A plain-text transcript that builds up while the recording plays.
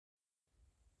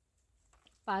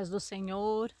paz do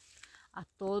Senhor a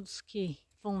todos que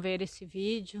vão ver esse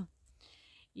vídeo.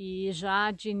 E já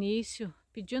de início,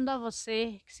 pedindo a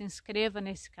você que se inscreva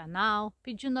nesse canal,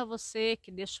 pedindo a você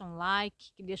que deixe um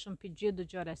like, que deixe um pedido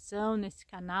de oração nesse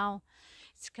canal.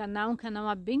 Esse canal é um canal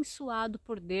abençoado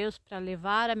por Deus para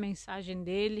levar a mensagem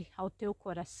dele ao teu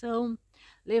coração,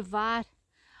 levar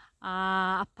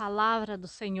a palavra do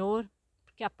Senhor,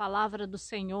 porque a palavra do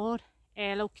Senhor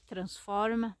é ela o que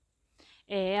transforma,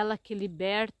 é ela que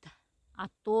liberta a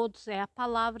todos, é a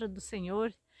palavra do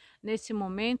Senhor. Nesse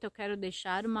momento eu quero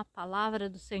deixar uma palavra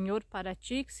do Senhor para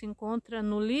ti, que se encontra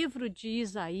no livro de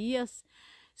Isaías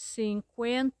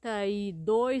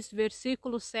 52,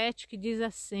 versículo 7, que diz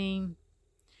assim: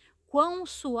 quão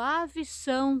suaves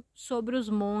são sobre os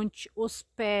montes os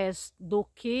pés do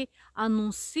que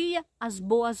anuncia as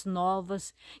boas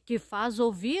novas, que faz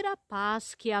ouvir a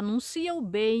paz, que anuncia o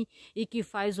bem e que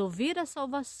faz ouvir a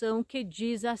salvação, que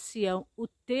diz a Sião: o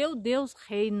teu Deus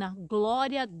reina.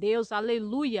 Glória a Deus,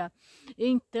 aleluia.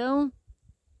 Então,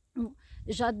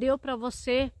 já deu para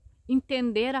você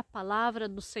entender a palavra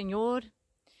do Senhor?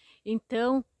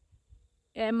 Então,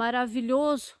 é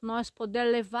maravilhoso nós poder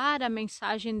levar a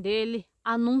mensagem dele,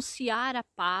 anunciar a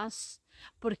paz,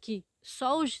 porque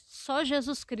só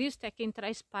Jesus Cristo é quem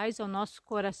traz paz ao nosso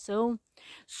coração,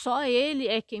 só ele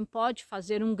é quem pode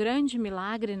fazer um grande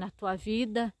milagre na tua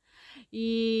vida.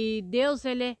 E Deus,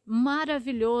 ele é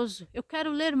maravilhoso. Eu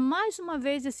quero ler mais uma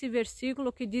vez esse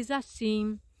versículo que diz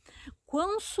assim: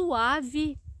 quão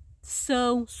suave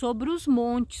são sobre os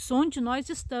montes, onde nós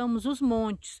estamos, os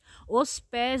montes, os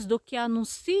pés do que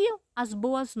anunciam as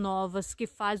boas novas, que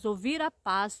faz ouvir a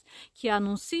paz, que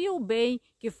anuncia o bem,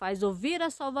 que faz ouvir a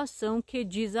salvação, que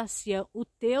diz a Sião: o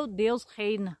teu Deus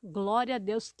reina. Glória a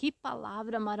Deus, que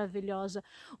palavra maravilhosa.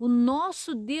 O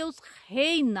nosso Deus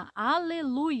reina,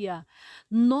 aleluia.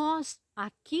 Nós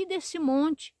aqui desse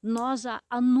monte, nós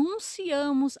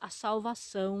anunciamos a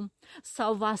salvação.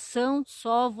 Salvação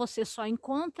você só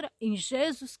encontra em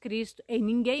Jesus Cristo, em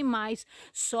ninguém mais.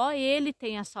 Só Ele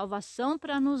tem a salvação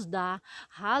para nos dar.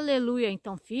 Aleluia.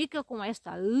 Então fica com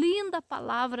esta linda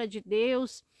palavra de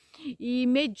Deus e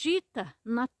medita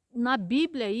na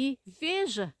Bíblia aí.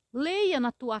 Veja, leia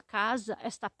na tua casa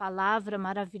esta palavra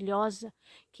maravilhosa.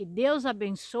 Que Deus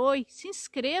abençoe. Se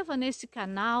inscreva nesse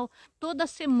canal toda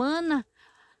semana.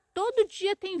 Todo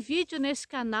dia tem vídeo nesse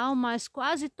canal, mas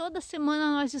quase toda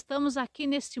semana nós estamos aqui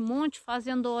nesse monte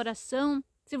fazendo oração.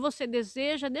 Se você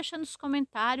deseja, deixa nos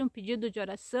comentários um pedido de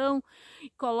oração,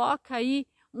 coloca aí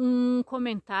um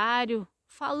comentário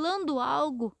falando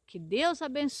algo. Que Deus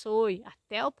abençoe.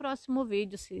 Até o próximo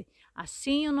vídeo, se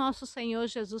assim o nosso Senhor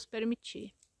Jesus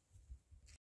permitir.